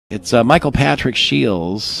It's Michael Patrick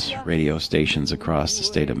Shiels, radio stations across the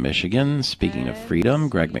state of Michigan. Speaking of freedom,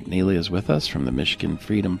 Greg McNeilly is with us from the Michigan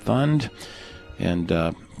Freedom Fund and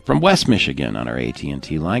from West Michigan on our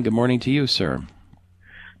AT&T line. Good morning to you, sir.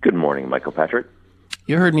 Good morning, Michael Patrick.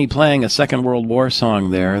 You heard me playing a Second World War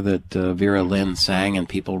song there that Vera Lynn sang, and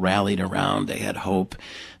people rallied around. They had hope.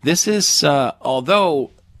 This is,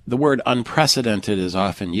 although the word unprecedented is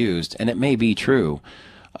often used, and it may be true,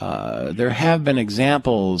 there have been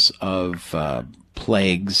examples of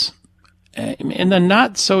plagues in the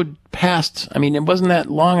not so past. I mean, it wasn't that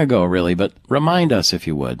long ago, really, but remind us, if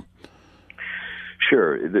you would.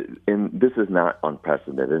 Sure. And this is not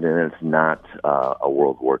unprecedented, and it's not a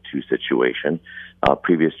World War II situation.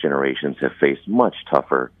 Previous generations have faced much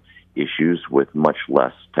tougher issues with much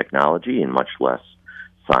less technology and much less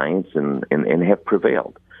science, and have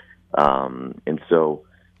prevailed. And so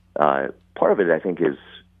part of it, I think, is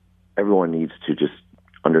everyone needs to just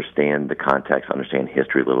understand the context, understand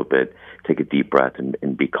history a little bit, take a deep breath,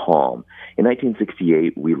 and be calm. In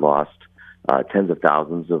 1968, we lost tens of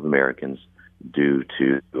thousands of Americans due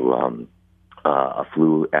to a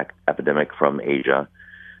flu epidemic from Asia.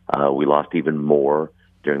 We lost even more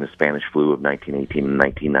during the Spanish flu of 1918 and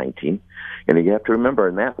 1919. And you have to remember,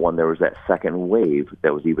 in that one, there was that second wave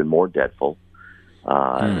that was even more dreadful,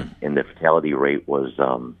 and the fatality rate was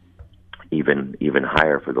even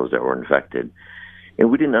higher for those that were infected. And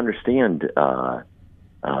we didn't understand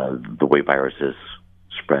the way viruses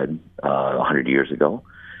spread 100 years ago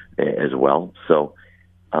as well. So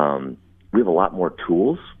we have a lot more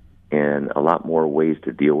tools and a lot more ways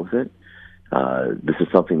to deal with it. This is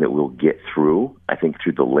something that we'll get through. I think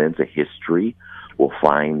through the lens of history, we'll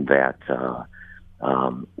find that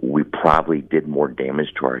we probably did more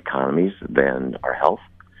damage to our economies than our health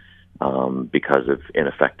because of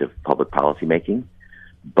ineffective public policy making.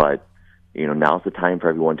 But, now's the time for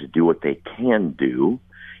everyone to do what they can do,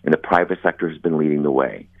 and the private sector has been leading the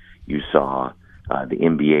way. You saw the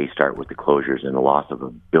NBA start with the closures and the loss of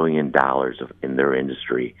 $1 billion in their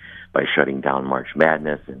industry by shutting down March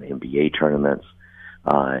Madness and NBA tournaments.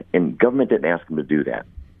 And government didn't ask them to do that.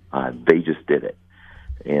 They just did it.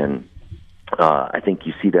 And I think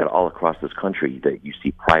you see that all across this country, that you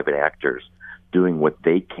see private actors doing what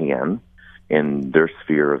they can in their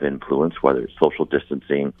sphere of influence, whether it's social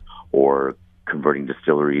distancing or converting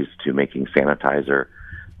distilleries to making sanitizer,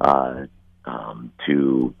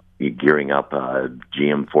 to gearing up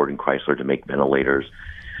GM, Ford, and Chrysler to make ventilators.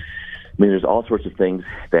 I mean, there's all sorts of things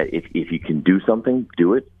that if you can do something,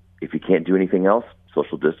 do it. If you can't do anything else,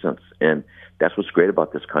 social distance. And that's what's great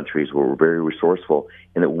about this country, is we're very resourceful,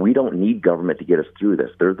 and that we don't need government to get us through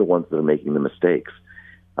this. They're the ones that are making the mistakes.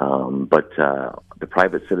 But the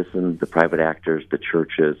private citizens, the private actors, the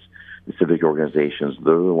churches, the civic organizations,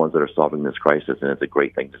 they're the ones that are solving this crisis, and it's a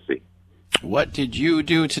great thing to see. What did you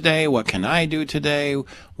do today? What can I do today?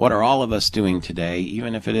 What are all of us doing today,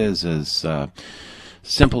 even if it is as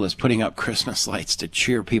simple as putting up Christmas lights to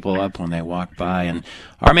cheer people up when they walk by? And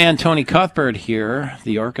our man Tony Cuthbert here,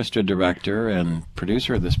 the orchestra director and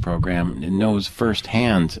producer of this program, knows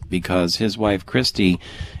firsthand, because his wife Christy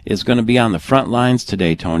is going to be on the front lines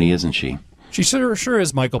today, Tony, isn't she? She sure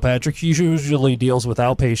is, Michael Patrick. She usually deals with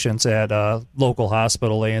outpatients at a local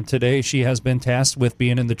hospital, and today she has been tasked with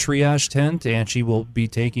being in the triage tent, and she will be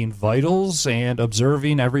taking vitals and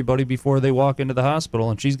observing everybody before they walk into the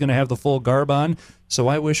hospital, and she's going to have the full garb on, so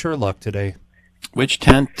I wish her luck today. Which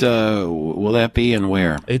tent will that be, and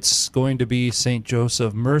where? It's going to be St.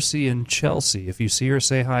 Joseph Mercy in Chelsea. If you see her,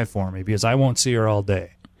 say hi for me, because I won't see her all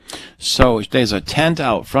day. So there's a tent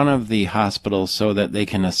out front of the hospital so that they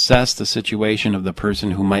can assess the situation of the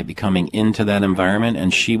person who might be coming into that environment,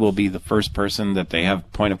 and she will be the first person that they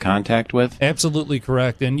have point of contact with? Absolutely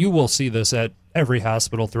correct, and you will see this at every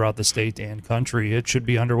hospital throughout the state and country. It should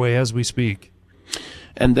be underway as we speak.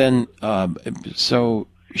 And then, so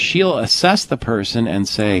she'll assess the person and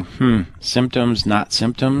say, symptoms, not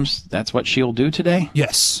symptoms. That's what she'll do today?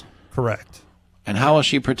 Yes, correct. And how will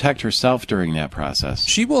she protect herself during that process?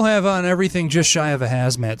 She will have on everything just shy of a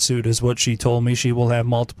hazmat suit, is what she told me. She will have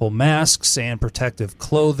multiple masks and protective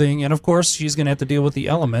clothing. And, of course, she's going to have to deal with the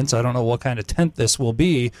elements. I don't know what kind of tent this will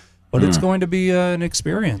be, but it's going to be an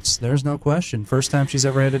experience. There's no question. First time she's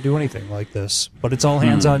ever had to do anything like this. But it's all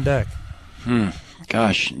hands on deck.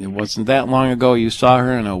 Gosh, it wasn't that long ago you saw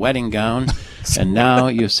her in a wedding gown, and now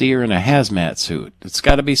you see her in a hazmat suit. It's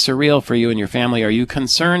got to be surreal for you and your family. Are you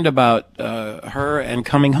concerned about her and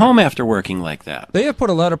coming home after working like that? They have put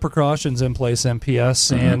a lot of precautions in place,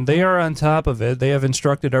 MPS, and they are on top of it. They have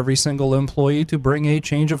instructed every single employee to bring a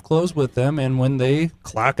change of clothes with them, and when they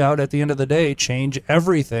clock out at the end of the day, change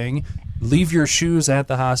everything leave your shoes at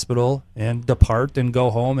the hospital and depart and go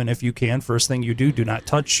home. And if you can, first thing you do not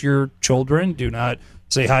touch your children. Do not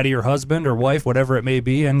say hi to your husband or wife, whatever it may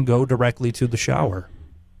be, and go directly to the shower.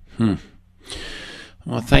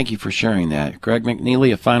 Well, thank you for sharing that. Greg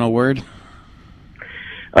McNeilly, a final word?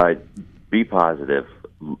 Be positive.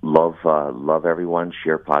 Love everyone.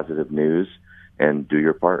 Share positive news and do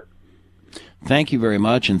your part. Thank you very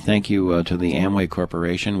much, and thank you to the Amway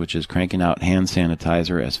Corporation, which is cranking out hand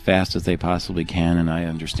sanitizer as fast as they possibly can, and I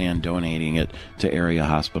understand donating it to area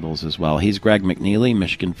hospitals as well. He's Greg McNeilly,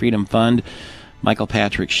 Michigan Freedom Fund. Michael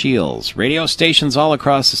Patrick Shiels. Radio stations all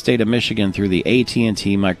across the state of Michigan through the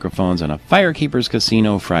AT&T microphones on a Firekeepers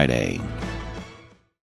Casino Friday.